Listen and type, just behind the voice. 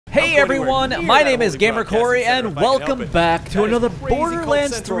Hey everyone, my name is Gamer Corey and welcome back to another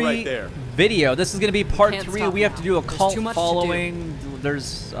Borderlands 3 video. This is going to be part 3. We have to do a cult following.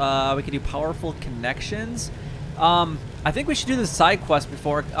 There's we can do powerful connections. I think we should do the side quest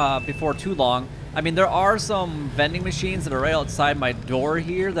before too long. I mean, there are some vending machines that are right outside my door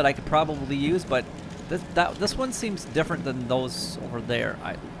here that I could probably use, but this one seems different than those over there.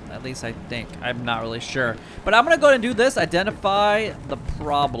 At least I think. I'm not really sure. But I'm going to go ahead and do this. Identify the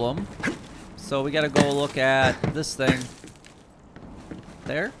problem. So we got to go look at this thing.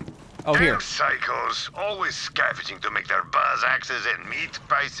 There? Oh, here. Psychos, always scavenging to make their buzz axes and meat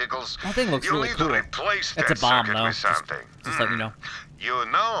bicycles. That thing looks really cool. It's a bomb, though. Just let you know. You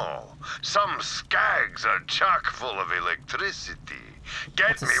know, some skags are chock full of electricity.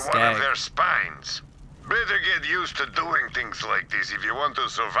 Get me one of their spines. Better get used to doing things like this if you want to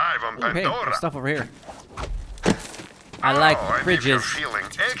survive on Pandora. Hey, there's stuff over here. I like fridges. If you're feeling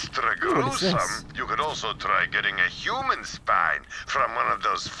extra gruesome, you could also try getting a human spine from one of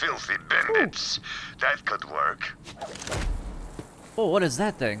those filthy bandits. That could work. Oh, what is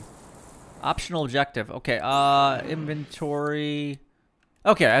that thing? Optional objective. Okay, inventory.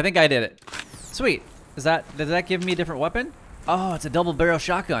 Okay, I think I did it. Sweet. Does that give me a different weapon? Oh, it's a double barrel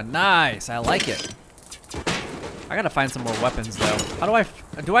shotgun. Nice. I like it. I gotta find some more weapons though. How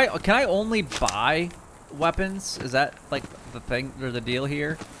can I only buy weapons? Is that like the thing or the deal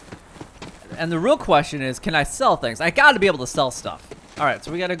here? And the real question is, can I sell things? I gotta be able to sell stuff. All right,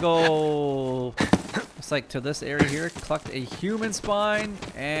 so we gotta go. It's like to this area here. Collect a human spine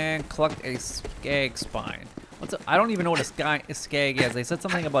and collect a skag spine. I don't even know what a skag is. They said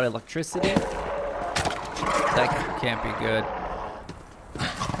something about electricity. That can't be good.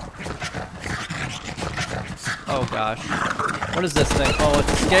 Oh gosh. What is this thing? Oh,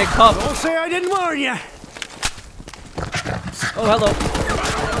 it's a skag pump. Don't say I didn't warn you. Oh, hello.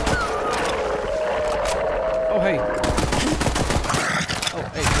 Oh, hey. Oh,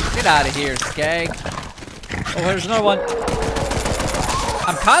 hey. Get out of here, skag. Oh, there's another one.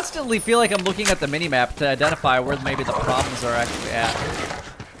 I'm constantly feel like I'm looking at the mini-map to identify where maybe the problems are actually at.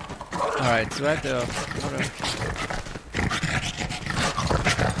 Alright, so I have to...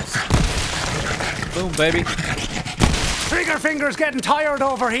 Boom, baby. Trigger finger's getting tired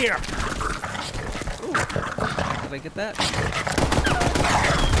over here. Ooh. Did I get that?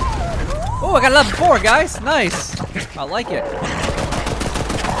 Oh, I got level 4, guys. Nice. I like it.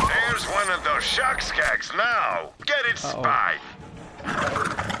 There's one of those shock skags now. Get its spine.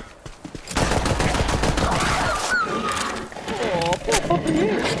 Oh, poor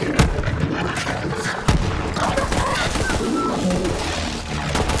puppy.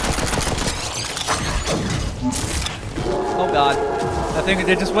 Oh god, that thing,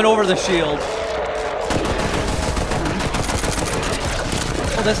 it just went over the shield.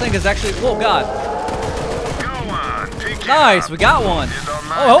 Oh, this thing is actually, oh god. Go on, nice, we got one.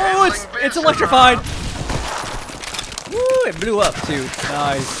 Oh, it's electrified. Woo, it blew up too.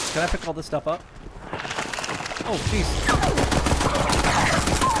 Nice. Can I pick all this stuff up? Oh, jeez.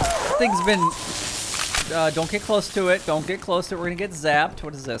 Thing's been, don't get close to it. Don't get close to it. We're gonna get zapped.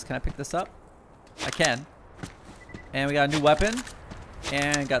 What is this? Can I pick this up? I can. And we got a new weapon.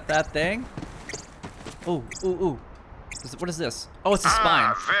 And got that thing. Ooh, ooh, ooh. What is this? Oh, it's a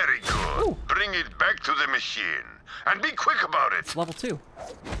spine. Very good. Ooh. Bring it back to the machine. And be quick about it. It's level 2.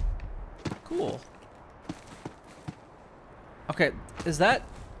 Cool. Okay, is that...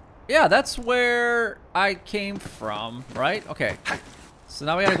 Yeah, that's where I came from, right? Okay. So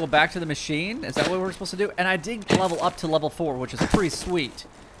now we gotta go back to the machine. Is that what we're supposed to do? And I did level up to level 4, which is pretty sweet.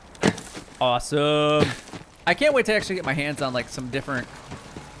 Awesome. I can't wait to actually get my hands on like some different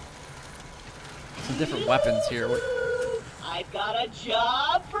weapons here. I've got a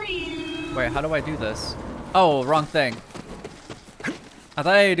job for you. Wait, how do I do this? Oh, wrong thing. I thought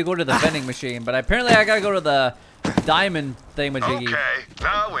I had to go to the vending machine, but apparently I gotta go to the diamond thingamajiggy. Okay,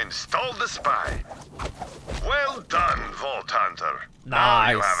 now install the spine. Well done, Vault Hunter. Nice. Now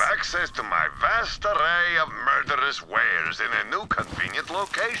you have access to my vast array of murderous wares in a new convenient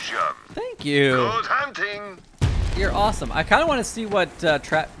location. Thank you. Good hunting. You're awesome. I kind of want to see what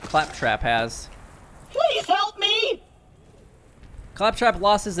Claptrap has. Please help me. Claptrap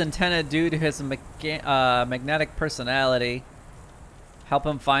lost his antenna due to his magnetic personality. Help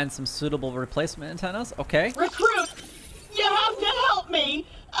him find some suitable replacement antennas. Okay. Recruit, you have to help me.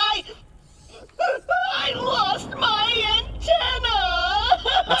 I lost my antenna.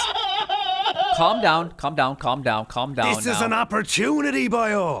 Calm down, calm down, calm down, calm down. This is an opportunity,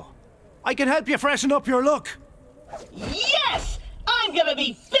 boyo. I can help you freshen up your look. Yes, I'm gonna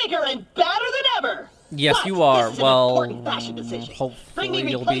be bigger and badder than ever. Yes, But you are. this is an well, important fashion decision. Bring hopefully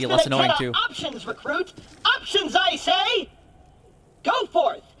me you'll be replacement less annoying antenna too. options, recruit. Options, I say. Go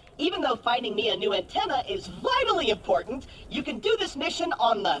forth. Even though finding me a new antenna is vitally important, you can do this mission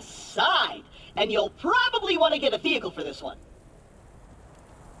on the side. And you'll probably want to get a vehicle for this one.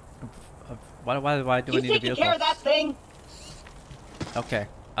 Why do I need a vehicle? You taking care of that thing? Okay.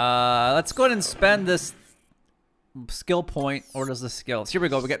 Let's go ahead and spend this skill point. Or does the skills? Here we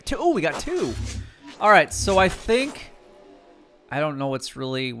go. We got two. Oh, we got two. All right. So I think I don't know what's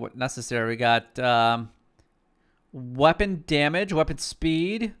really necessary. We got weapon damage, weapon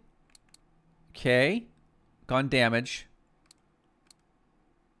speed. Okay. Gun damage.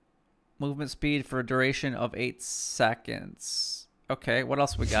 Movement speed for a duration of 8 seconds. Okay, what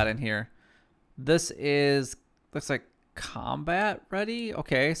else we got in here? This is, looks like combat ready.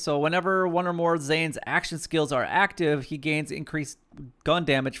 Okay, so whenever one or more of Zane's action skills are active, he gains increased gun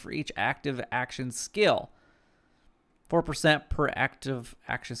damage for each active action skill. 4% per active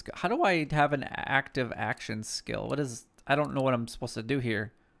action skill. How do I have an active action skill? What is, I don't know what I'm supposed to do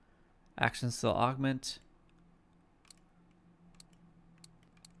here. Action skill augment.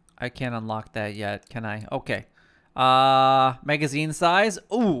 I can't unlock that yet, can I? Okay. Magazine size.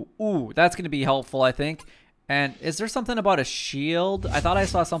 Ooh, that's going to be helpful, I think. And is there something about a shield? I thought I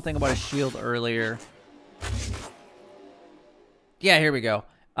saw something about a shield earlier. Yeah, here we go.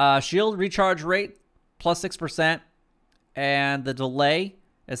 Shield recharge rate plus 6%. And the delay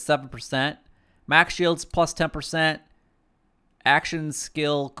is 7%. Max shields plus 10%. Action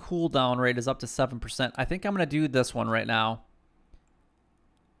skill cooldown rate is up to 7%. I think I'm going to do this one right now.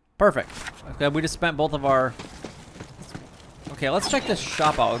 Perfect. Okay, we just spent both of our... Okay, let's check this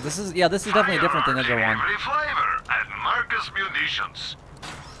shop out. This is definitely different than the other one. Every flavor at Marcus Munitions.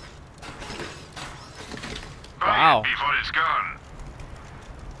 Wow. Buy it before it's gone.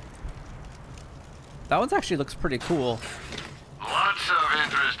 That one actually looks pretty cool. Lots of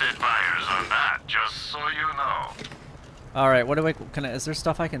interested buyers on that, just so you know. All right, what do I? Is there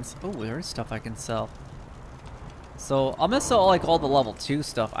stuff I can? Oh, there is stuff I can sell. So I'm gonna sell like all the level 2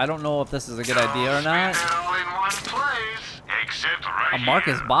 stuff. I don't know if this is a good idea or not. All in one place, except right A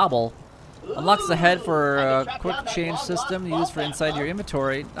Marcus here. Bobble unlocks the head for I a can track quick down that change long-lost system ball used for inside your trap,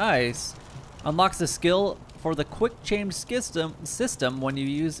 inventory. Nice. Unlocks the skill for the quick change system when you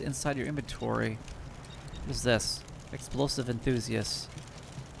use inside your inventory. What is this? Explosive enthusiast.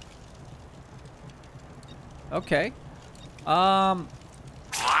 Okay. Lighting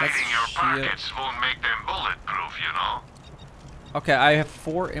your shield. pockets won't make them bulletproof, you know. Okay, I have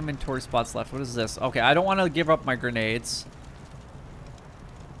 4 inventory spots left. What is this? Okay, I don't want to give up my grenades.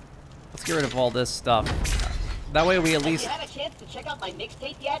 Let's get rid of all this stuff. That way we at least... Have you had a chance to check out my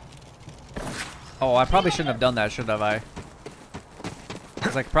mixtape yet? Oh, I probably shouldn't have done that, should have I?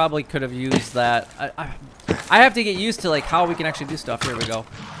 Because I probably could have used that. I have to get used to like how we can actually do stuff. Here we go.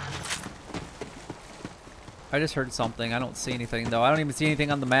 I just heard something. I don't see anything though. I don't even see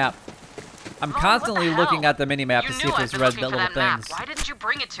anything on the map. I'm constantly looking at the mini map to see if there's red little things. Why didn't you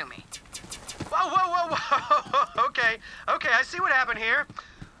bring it to me? Whoa. Okay, I see what happened here.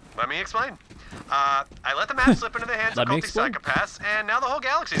 Let me explain. I let the map slip into the hands of culty psychopaths, and now the whole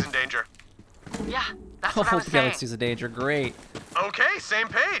galaxy's in danger. Yeah, that's The what I whole was saying. galaxy's a danger. Great. Okay, same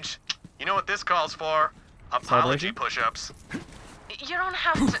page. You know what this calls for? Apology push-ups. You don't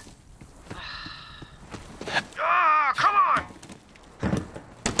have to... Ah, come on!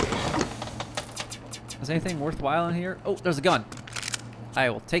 Is anything worthwhile in here? Oh, there's a gun. I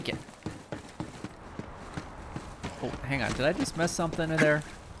will take it. Oh, hang on. Did I just mess something in there?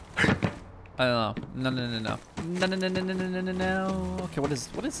 I don't know. No. Okay, what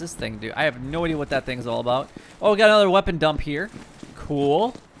does this thing do? I have no idea what that thing's all about. Oh, we got another weapon dump here.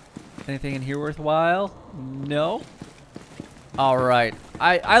 Cool. Anything in here worthwhile? No. All right.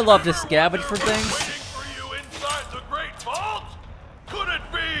 I love to scavenge for things. Waiting for you inside the Great Vault? Could it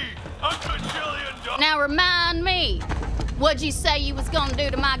be a gajillion dollars? Now remind me, what'd you say you was gonna do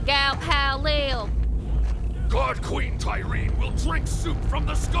to my gal pal Lil? God Queen Tyrene will drink soup from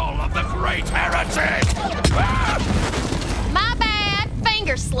the skull of the great heretic! My bad,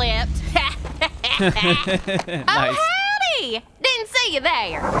 finger slipped. Nice. Oh, howdy! Didn't see you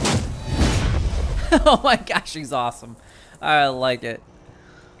there. Oh my gosh, she's awesome. I like it.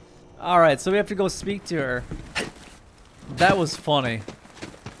 All right, so we have to go speak to her. That was funny.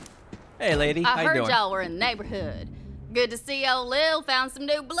 Hey, lady, how I you heard doing? y'all were in the neighborhood. Good to see old Lil found some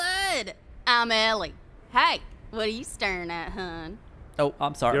new blood. I'm Ellie. Hey, what are you staring at, hun? Oh,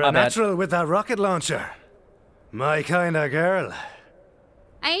 I'm sorry. You're my a bad. natural with that rocket launcher. My kind of girl.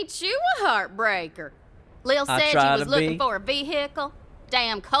 Ain't you a heartbreaker? Lil I said try you was to looking be. for a vehicle.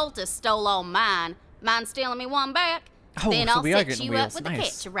 Damn cultist stole all mine. Mind stealing me one back? Oh, Then so I'll we are set getting you wheels. up with a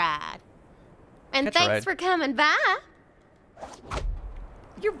Nice. catch a ride. And Catch a thanks ride. for coming by.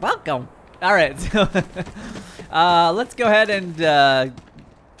 You're welcome. All right, so let's go ahead and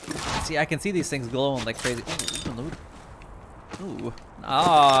see. I can see these things glowing like crazy. Ooh,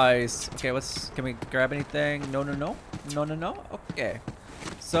 nice. Okay, can we grab anything? No. Okay.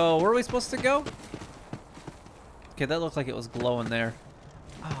 So where are we supposed to go? Okay, that looked like it was glowing there.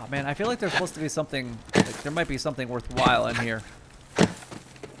 Oh man, I feel like there's supposed to be something. Like, there might be something worthwhile in here.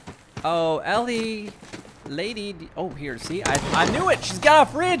 Oh, Ellie, lady. Oh, here. See, I knew it. She's got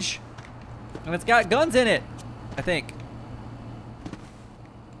a fridge, and it's got guns in it. I think.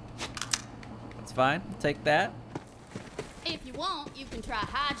 That's fine. I'll take that. If you want, you can try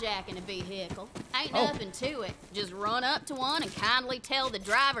hijacking a vehicle. Ain't Oh. nothing to it. Just run up to one and kindly tell the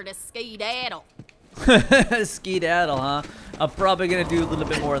driver to skedaddle. Skedaddle, huh? I'm probably gonna do a little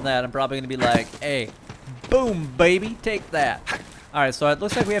bit more than that. I'm probably gonna be like, hey, boom, baby, take that. All right, so it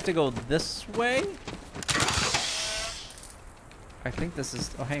looks like we have to go this way. I think this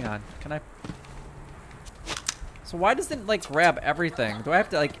is, oh, hang on. Can I? So why does it like grab everything? Do I have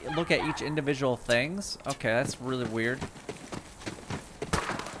to like look at each individual things? Okay, that's really weird.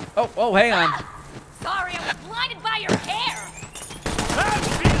 Oh, hang on. Sorry, I was blinded by your hair.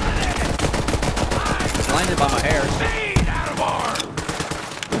 Blinded by my hair.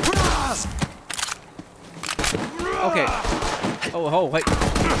 Okay. Oh, wait.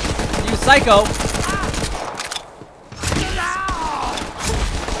 You psycho.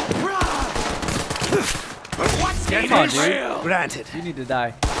 Come on, dude. Granted. You need to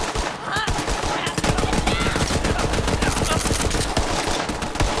die.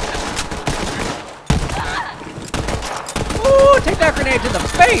 Ooh, take that grenade to the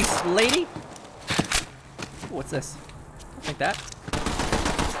face, lady. Ooh, what's this? I'll take that.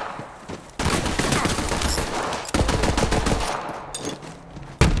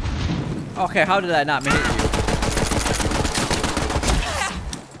 Okay, how did I not make it?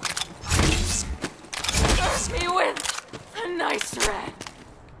 Me with a nice red.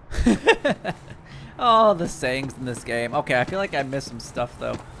 Oh, the sayings in this game. Okay, I feel like I missed some stuff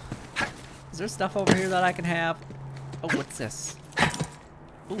though. Is there stuff over here that I can have? Oh, what's this?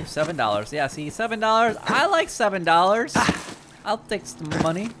 Ooh, $7. Yeah, see, $7. I like $7. I'll take some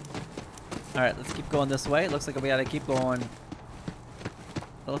money. All right, let's keep going this way. It looks like we gotta keep going.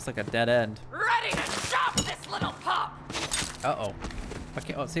 That looks like a dead end. Ready to chop this little pup. Uh-oh.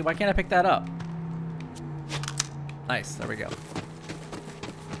 Why can't I pick that up? Nice, there we go.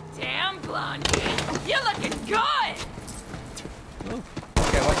 Damn, Blondie, you're looking good. Ooh.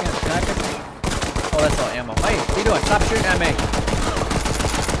 Okay, can I pick it? Oh, that's all ammo. Hey, what are you doing? Stop shooting at me.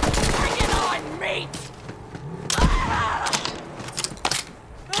 Bring it on, mate.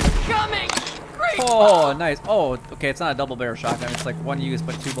 I'm coming. Great. Oh, nice. Oh, okay, it's not a double barrel shotgun. It's like one use,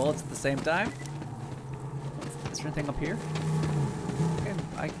 but 2 bullets at the same time. Is there anything up here?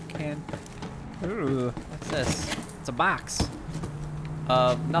 I can. Ooh, what's this? It's a box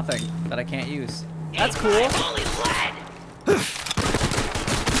of nothing that I can't use. That's cool. Holy lead.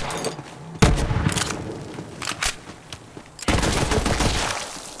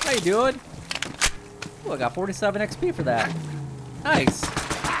 How you doing? Ooh, I got 47 XP for that. Nice.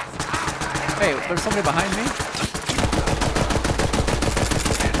 Hey, there's somebody behind me.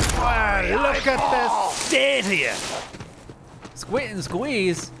 Wow, look at the state here. Squint and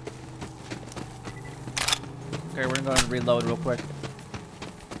squeeze. Okay, we're gonna go and reload real quick.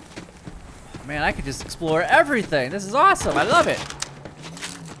 Man, I could just explore everything. This is awesome. I love it.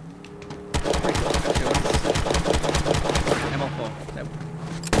 Ammo full.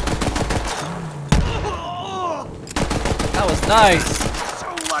 That was nice.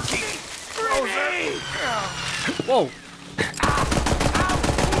 So lucky. Whoa.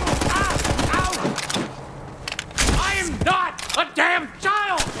 I am not a damn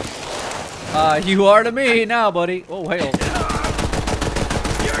child. You are to me now, buddy. Oh, hell.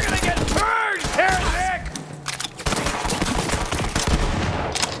 You're gonna get burned, heretic.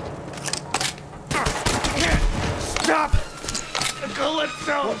 Stop.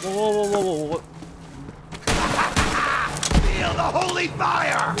 Calypso. Whoa. Feel the holy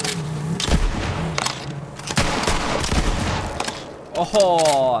fire.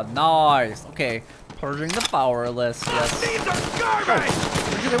 Oh, nice. Okay, purging the powerless. Yes. These are garbage.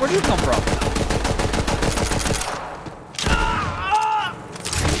 Where'd you come from?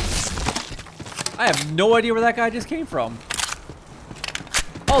 I have no idea where that guy just came from.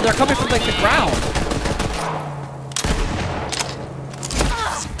 Oh, they're coming from like the ground.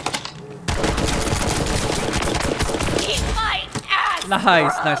 Eat my ass.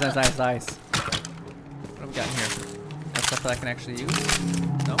 Nice. got in here? That stuff that I can actually use?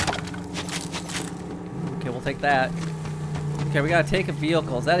 No? Okay, we'll take that. Okay, we gotta take a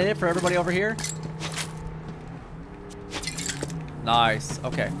vehicle. Is that it for everybody over here? Nice.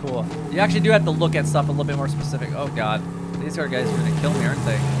 Okay, cool. You actually do have to look at stuff a little bit more specific. Oh god. These are guys are gonna kill me, aren't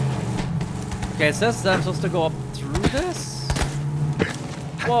they? Okay, it says that I'm supposed to go up through this?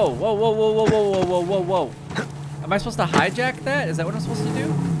 Whoa, whoa, whoa, whoa, whoa, whoa, whoa, whoa, whoa. Am I supposed to hijack that? Is that what I'm supposed to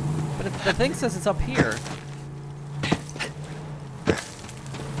do? But the thing says it's up here.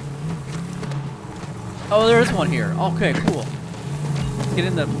 Oh, there is one here. Okay, cool. Let's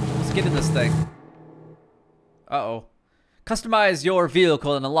get in this thing. Uh-oh. Customize your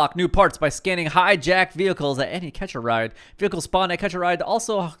vehicle and unlock new parts by scanning hijacked vehicles at any catch-a-ride. Vehicles spawned at catch-a-ride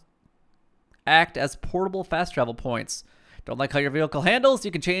also act as portable fast travel points. Don't like how your vehicle handles?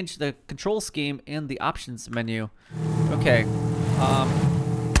 You can change the control scheme in the options menu. Okay.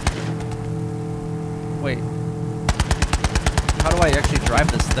 Wait. How do I actually drive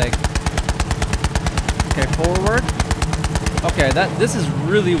this thing? Okay, forward. Okay, this is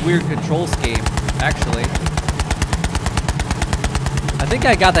really weird control scheme, actually. I think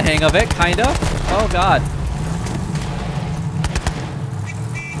I got the hang of it, kinda. Oh god.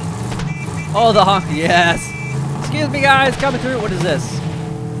 Oh, the honk, yes. Excuse me, guys, coming through. What is this?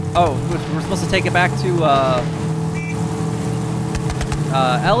 Oh, we're supposed to take it back to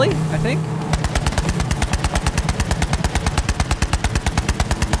Ellie, I think.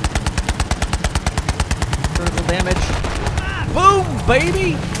 Critical damage. Boom,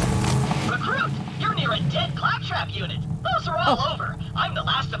 baby! Recruit, you're near a dead claptrap unit. Those are all over. I'm the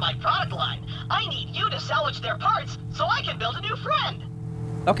last of my product line. I need you to salvage their parts so I can build a new friend.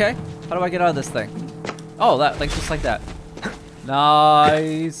 Okay, how do I get out of this thing? Oh, that, like, just like that.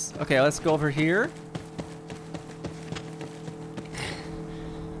 Nice. Okay, let's go over here.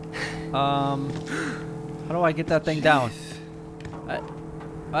 How do I get that thing down?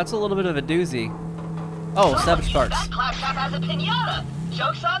 That's a little bit of a doozy. Oh, savage parts. That claptrap has a pinata.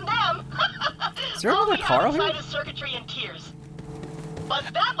 Joke's on them. Is there another car over here? Circuitry and tears. But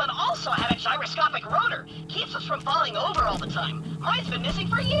that one also had a gyroscopic rotor. Keeps us from falling over all the time. Mine's been missing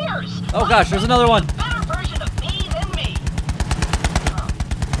for years. Oh gosh, there's another one. Better version of me than me.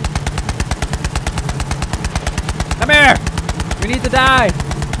 Come here. We need to die.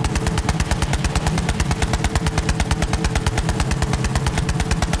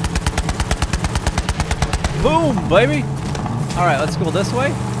 Boom, baby. All right, let's go this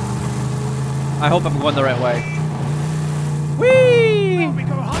way. I hope I'm going the right way. Whee! We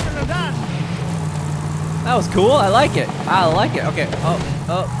go harder than that. That was cool. I like it. I like it. Okay. Oh.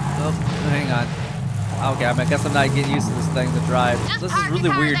 Hang on. Okay, I guess I'm not getting used to this thing to drive. This is really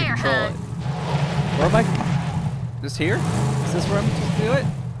weird to control it. Where am I? This here? Is this where I'm supposed to do it?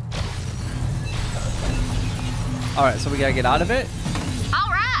 All right, so we gotta get out of it.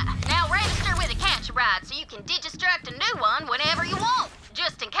 All right, now register with a catch-a-ride so you can digistruct a new one whenever you want.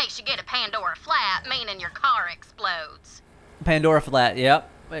 Just in case you get a Pandora flat, meaning your car explodes. Pandora flat, yep.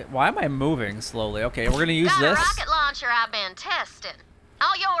 Wait, why am I moving slowly? Okay, we're gonna use Got this. a rocket launcher I've been testing.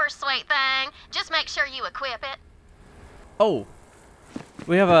 All yours, sweet thing. Just make sure you equip it. Oh,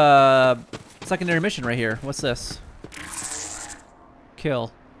 we have a secondary mission right here. What's this?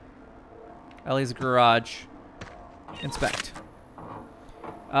 Kill. Ellie's garage. Inspect.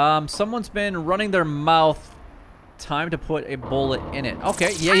 Someone's been running their mouth. Time to put a bullet in it.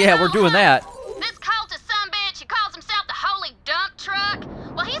 Okay, yeah, we're doing that. This cultist sumbitch who calls himself the Holy Dump Truck,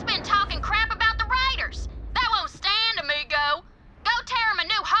 well, he's been talking crap about the Raiders. That won't stand, amigo. Go tear him a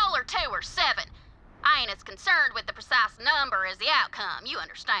new hole or 2 or 7. I ain't as concerned with the precise number as the outcome, you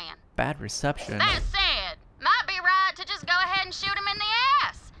understand. Bad reception. That said, might be right to just go ahead and shoot him in the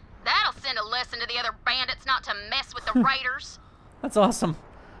ass. That'll send a lesson to the other bandits not to mess with the Raiders. That's awesome.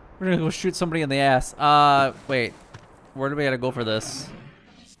 We're gonna go shoot somebody in the ass. Wait. Where do we gotta go for this?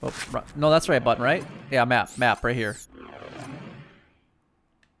 Oh, no, that's the right button, right? Yeah, map right here.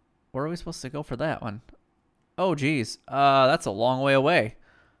 Where are we supposed to go for that one? Oh, geez. That's a long way away.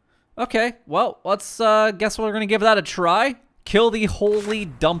 Okay, well, let's, guess we're gonna give that a try. Kill the holy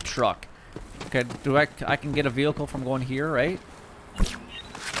dump truck. Okay, I can get a vehicle from going here, right?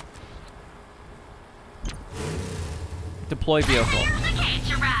 Deploy vehicle.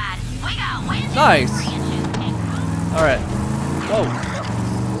 Nice. All right. Whoa.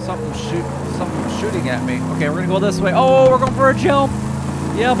 Something's shooting at me. Okay, we're gonna go this way. Oh, we're going for a jump.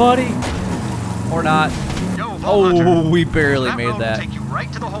 Yeah, buddy. Or not. Yo, Hunter. Oh, we barely made That road that. will take you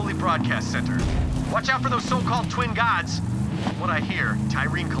right to the Holy Broadcast Center. Watch out for those so-called twin gods. From what I hear,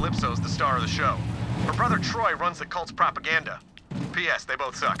 Tyrene Calypso's the star of the show. Her brother Troy runs the cult's propaganda. P.S. They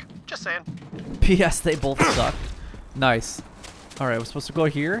both suck. Just saying. P.S. They both suck. Nice. All right, we're supposed to go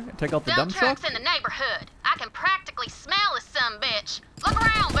here and take out the dump truck. Truck's in the neighborhood. I can practically smell this sumbitch. Look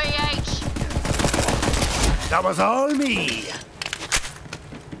around, BH. That was all me.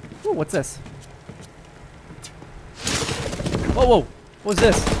 Ooh, what's this? Whoa, whoa. What's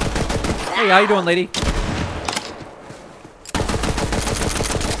this? Hey, how you doing, lady? This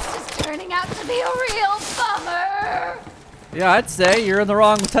is turning out to be a real bummer. Yeah, I'd say you're in the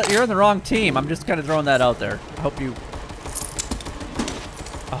wrong team. I'm just kind of throwing that out there. I hope you.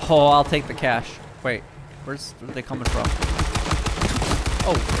 Oh, I'll take the cash. Wait, where are they coming from?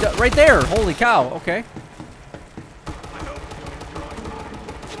 Oh, right there! Holy cow! Okay.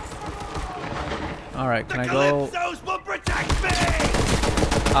 All right, can I go? Calypsos will protect me.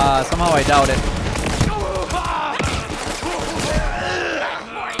 Somehow I doubt it.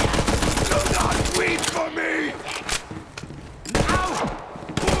 Do not weep for me.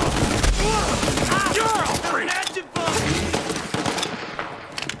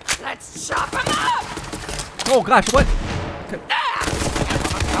 Let's chop him up. Oh gosh, what? Come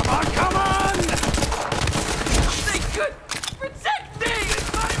on, come on! They could protect me. It's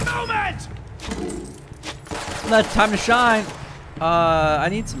my moment! Not time to shine. I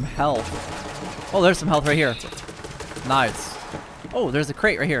need some health. Oh, there's some health right here. Nice. Oh, there's a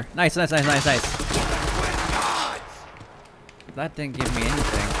crate right here. Nice, nice, nice, nice, nice. That didn't give me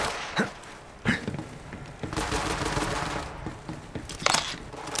anything.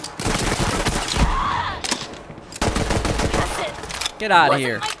 Get out of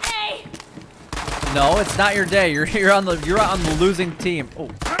here. My day. No, it's not your day. You're on the losing team. Oh.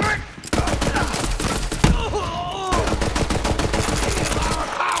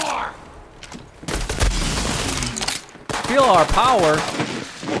 Feel our power.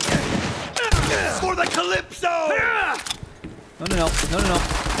 For the Calypso! No, no, no, no, no, no.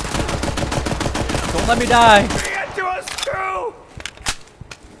 Don't let me die. Bring it to us too!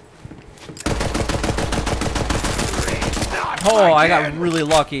 Oh, I got really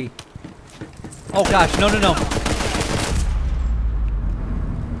lucky. Oh gosh, no, no, no.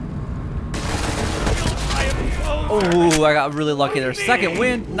 Oh, I got really lucky there. Second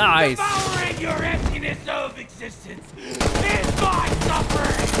win, nice. Devouring your emptiness of existence is my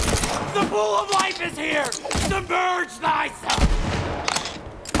suffering. The pool of life is here. Submerge thyself.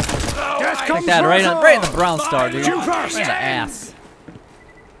 Take that right in the brown star, dude. You Right first. in the ass.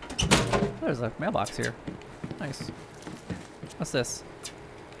 There's a mailbox here. Nice. What's this?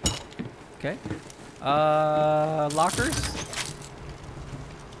 Okay. Lockers?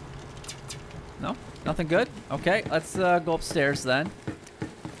 No? Nothing good? Okay, let's go upstairs then.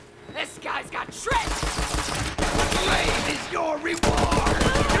 This guy's got tricks. Flame is your reward!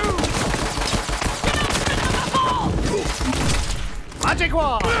 Magic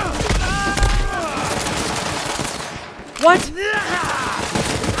wand! What?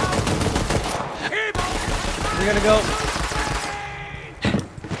 We're gonna go.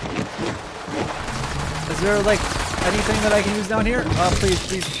 Is there like anything that I can use down here? Oh, please,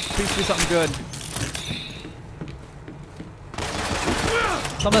 please, please do something good.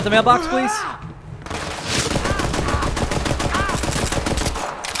 Something at the mailbox, please.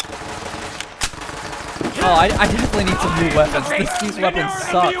 Oh, I definitely need some new weapons. These weapons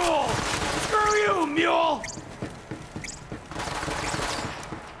suck. Screw you, mule!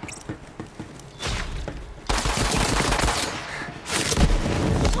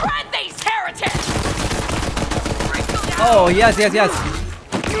 Run these heretics. Oh, yes, yes, yes.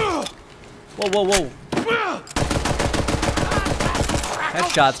 Whoa, whoa, whoa.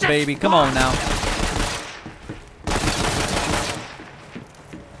 Headshots, baby. Come on now.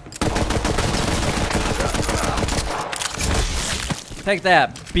 Take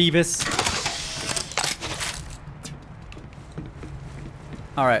that, Beavis.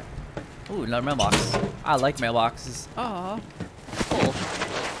 All right. Ooh, another mailbox. I like mailboxes. Aw. Cool.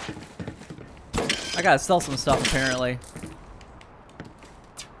 I gotta sell some stuff apparently.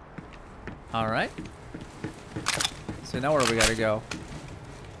 All right. So now where do we gotta go?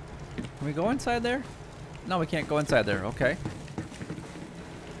 Can we go inside there? No, we can't go inside there. Okay.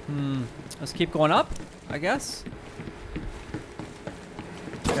 Let's keep going up, I guess.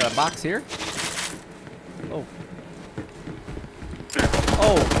 Got a box here. Oh.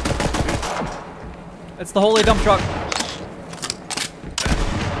 Oh. It's the holy dump truck.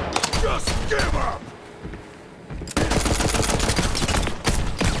 Just give up!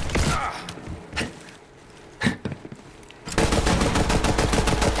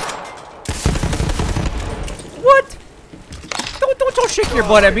 What? Don't shake your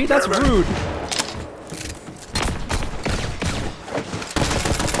butt at me. That's rude.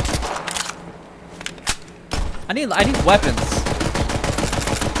 need weapons.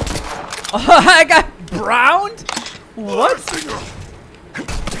 Oh, I got browned? What?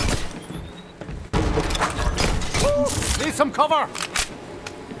 Need some cover.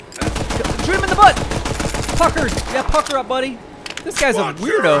 Shoot him in the butt. Pucker. Yeah, pucker up, buddy. This guy's a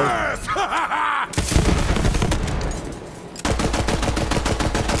weirdo.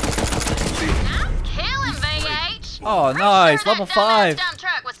 Kill him, VH. Oh, nice. Sure Level that 5. dumb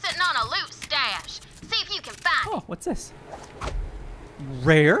truck was sitting on a loot stash. See if you can find it. Oh, what's this?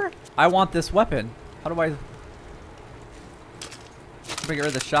 Rare? I want this weapon. How do I... I'm gonna get rid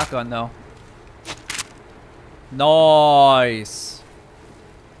of the shotgun, though. Nice.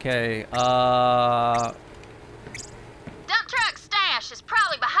 Okay, Dump truck stash is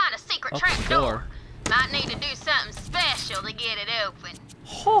probably behind a secret trap door. Might need to do something special to get it open.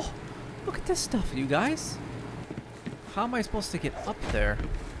 Oh, look at this stuff, you guys. How am I supposed to get up there?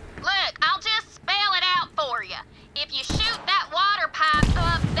 Look, I'll just spell it out for you. If you shoot that water pipe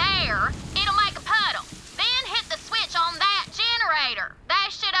up there, it'll make a puddle. Then hit the switch on that generator.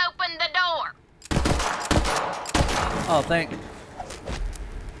 That should open the door. Oh,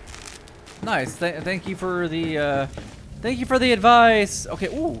 nice. Thank you for the advice. Okay.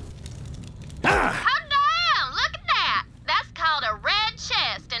 Ooh. Hold down! Look at that! That's called a red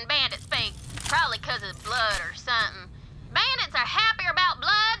chest in bandit speak. Probably 'cause of blood or something. Bandits are happier about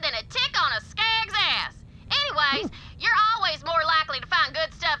blood than a tick on a skag's ass. Anyways, you're always more likely to find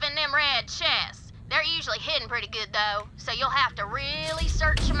good stuff in them red chests. They're usually hidden pretty good though, so you'll have to really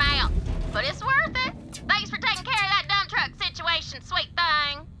search them out. But it's worth it. Thanks for taking care of that dump truck situation, sweet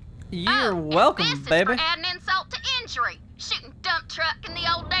thing. You're welcome, and this baby. is for adding insult to injury. Shooting dump truck in the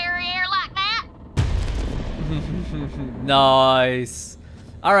old derriere like that. Nice.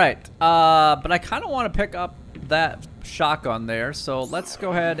 All right, but I kind of want to pick up that shotgun there, so let's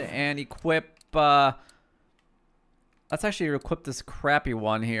go ahead and equip. Let's actually equip this crappy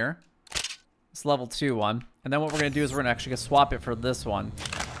one here. This level 2 one, and then what we're gonna do is we're gonna actually swap it for this one,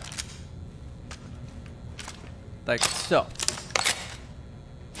 like so.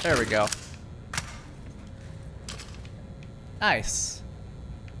 There we go. Nice.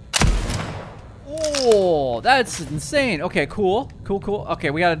 Oh, that's insane. Okay, cool. Cool. Okay,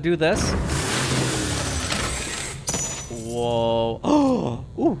 we gotta do this. Whoa. Oh.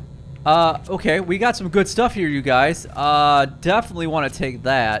 Ooh. Okay, we got some good stuff here, you guys. Definitely want to take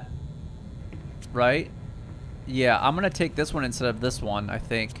that. Right? Yeah, I'm gonna take this one instead of this one, I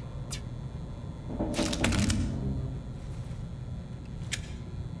think.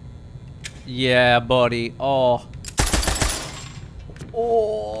 Yeah, buddy. Oh,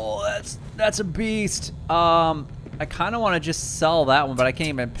 that's a beast. I kind of want to just sell that one, but I can't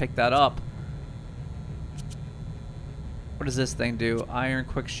even pick that up. What does this thing do? Iron,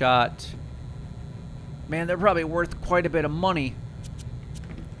 quick shot. Man, they're probably worth quite a bit of money.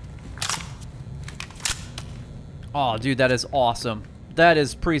 Oh, dude, that is awesome. That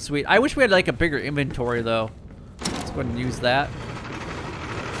is pretty sweet. I wish we had like a bigger inventory though. Let's go ahead and use that.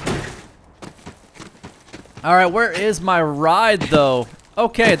 All right, where is my ride though?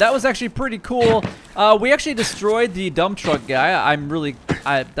 Okay, that was actually pretty cool. We actually destroyed the dump truck guy.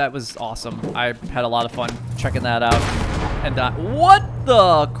 That was awesome. I had a lot of fun checking that out. And what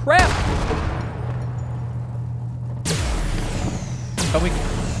the crap? Can we?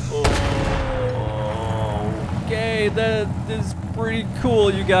 Okay, that is pretty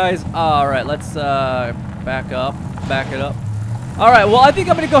cool, you guys. All right, let's back it up. All right, well, I think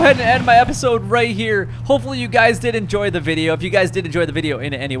I'm going to go ahead and end my episode right here. Hopefully you guys did enjoy the video. If you guys did enjoy the video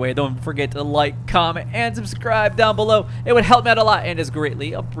in any way, don't forget to like, comment, and subscribe down below. It would help me out a lot and is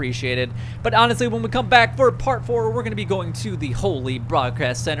greatly appreciated. But honestly, when we come back for part 4, we're going to be going to the Holy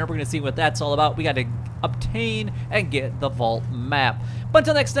Broadcast Center. We're going to see what that's all about. We got to obtain and get the vault map. But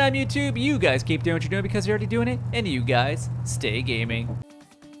until next time, YouTube, you guys keep doing what you're doing because you're already doing it. And you guys stay gaming.